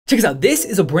Check this out. This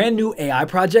is a brand new AI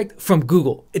project from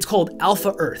Google. It's called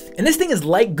AlphaEarth. And this thing is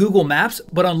like Google Maps,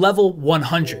 but on level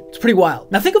 100. It's pretty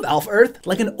wild. Now think of AlphaEarth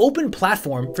like an open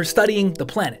platform for studying the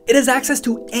planet. It has access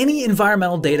to any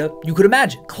environmental data you could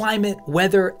imagine. Climate,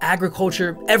 weather,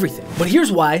 agriculture, everything. But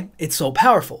here's why it's so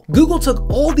powerful. Google took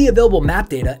all the available map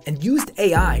data and used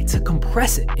AI to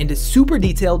compress it into super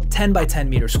detailed 10 by 10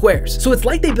 meter squares. So it's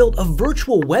like they built a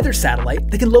virtual weather satellite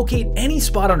that can locate any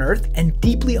spot on Earth and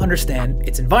deeply understand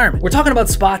its environment. We're talking about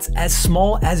spots as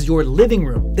small as your living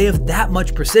room. They have that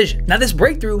much precision. Now this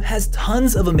breakthrough has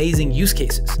tons of amazing use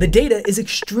cases. The data is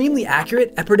extremely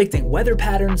accurate at predicting weather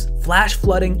patterns, flash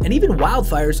flooding, and even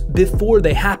wildfires before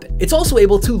they happen. It's also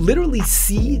able to literally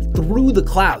see through the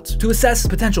clouds to assess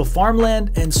potential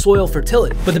farmland and soil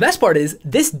fertility. But the best part is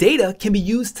this data can be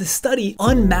used to study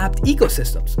unmapped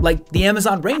ecosystems like the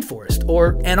Amazon rainforest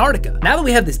or Antarctica. Now that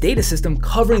we have this data system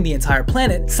covering the entire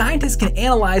planet, scientists can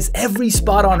analyze every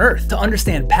spot on Earth to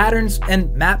understand patterns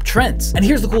and map trends. And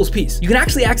here's the coolest piece. You can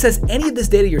actually access any of this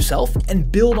data yourself and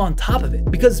build on top of it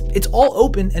because it's all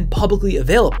open and publicly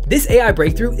available. This AI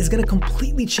breakthrough is going to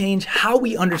completely change how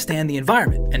we understand the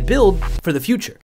environment and build for the future.